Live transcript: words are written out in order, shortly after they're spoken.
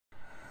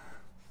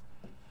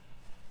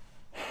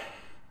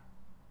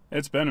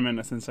It's been a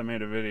minute since I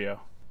made a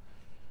video.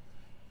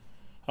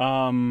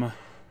 So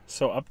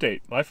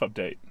update, life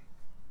update,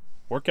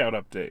 workout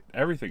update,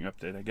 everything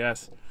update, I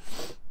guess.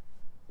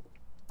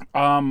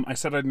 I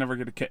said I'd never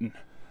get a kitten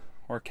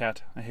or a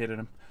cat. I hated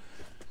him.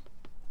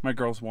 My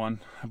girls won.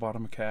 I bought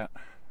him a cat.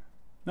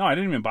 No, I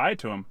didn't even buy it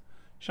to him.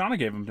 Shauna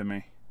gave him to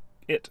me.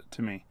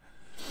 To me.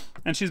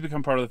 And she's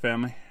become part of the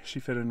family.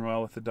 She fit in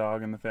well with the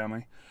dog and the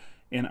family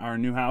in our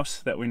new house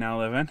that we now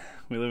live in.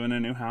 We live in a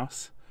new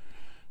house.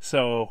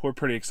 So we're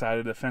pretty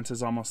excited. The fence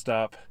is almost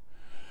up.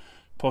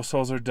 Post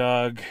holes are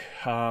dug.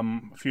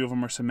 A few of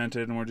them are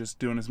cemented, and we're just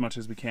doing as much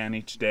as we can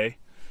each day.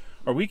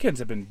 Our weekends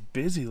have been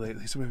busy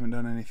lately, so we haven't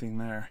done anything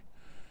there.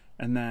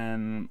 And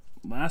then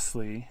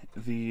lastly,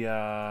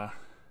 the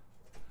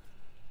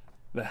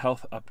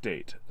health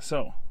update.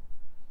 So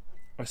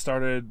I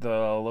started the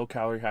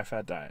low-calorie,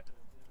 high-fat diet.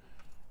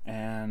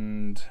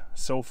 And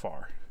so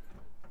far,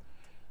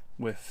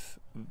 with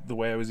the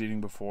way I was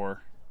eating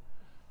before,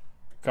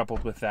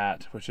 coupled with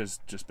that, which has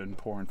just been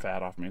pouring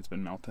fat off me, it's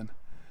been melting,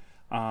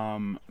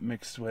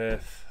 mixed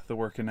with the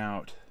working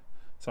out.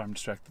 So I'm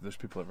distracted, there's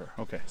people over.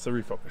 Okay, so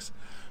refocus.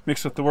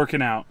 Mixed with the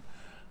working out,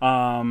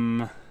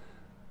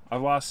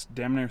 I've lost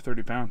damn near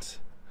 30 pounds.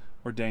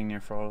 Or dang near,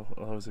 for all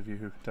those of you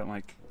who don't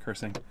like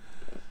cursing.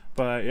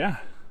 But yeah,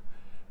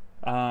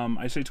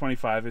 I say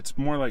 25. It's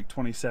more like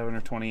 27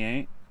 or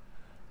 28.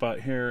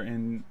 But here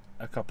in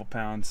a couple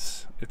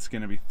pounds, it's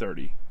going to be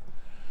 30.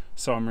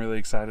 So I'm really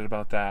excited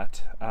about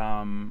that.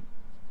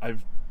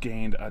 I've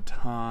gained a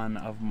ton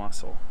of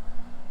muscle.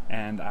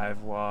 And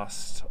I've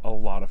lost a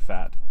lot of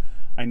fat.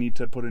 I need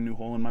to put a new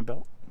hole in my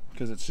belt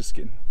because it's just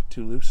getting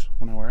too loose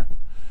when I wear it.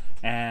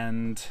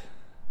 And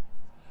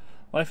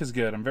life is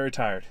good. I'm very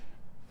tired.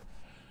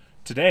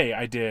 Today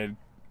I did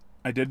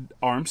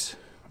arms,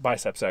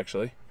 biceps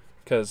actually,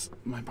 because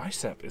my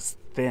bicep is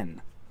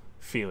thin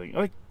feeling.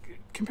 Like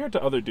compared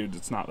to other dudes,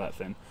 it's not that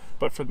thin,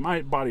 but for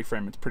my body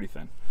frame, it's pretty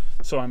thin.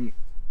 So I'm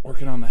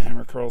working on the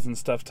hammer curls and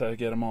stuff to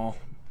get them all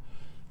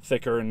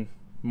thicker and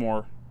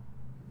more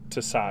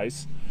to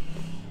size.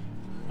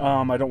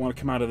 I don't want to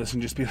come out of this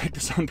and just be like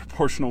this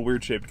unproportional,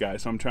 weird shaped guy.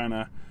 So I'm trying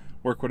to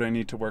work what I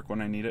need to work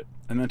when I need it.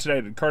 And then today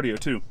I did cardio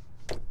too.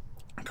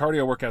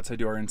 Cardio workouts I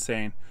do are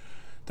insane.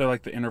 They're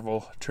like the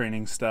interval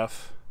training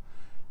stuff,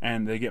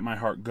 and they get my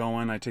heart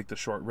going. I take the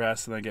short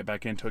rest and then I get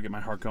back into it, get my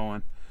heart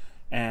going.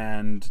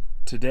 And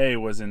today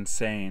was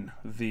insane.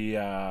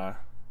 The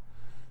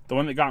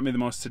one that got me the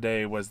most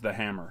today was the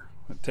hammer.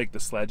 Take the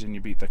sledge and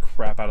you beat the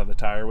crap out of the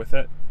tire with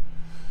it.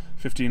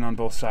 15 on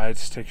both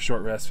sides, take a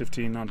short rest.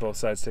 15 on both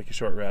sides, take a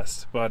short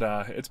rest. But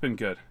it's been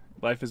good.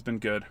 Life has been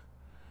good.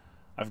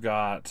 I've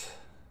got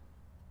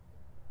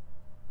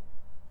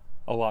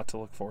a lot to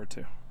look forward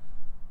to.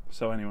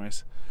 So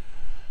anyways,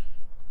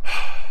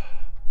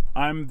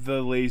 I'm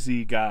the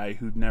lazy guy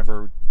who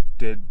never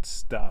did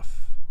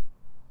stuff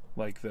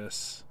like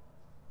this.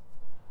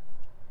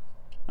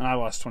 And I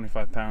lost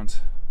 25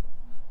 pounds.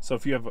 So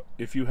if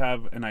you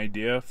have an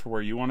idea for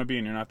where you want to be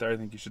and you're not there, I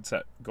think you should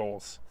set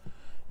goals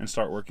and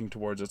start working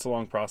towards it. It's a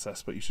long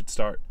process, but you should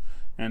start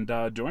and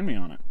join me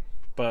on it.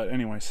 But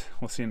anyways,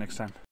 we'll see you next time.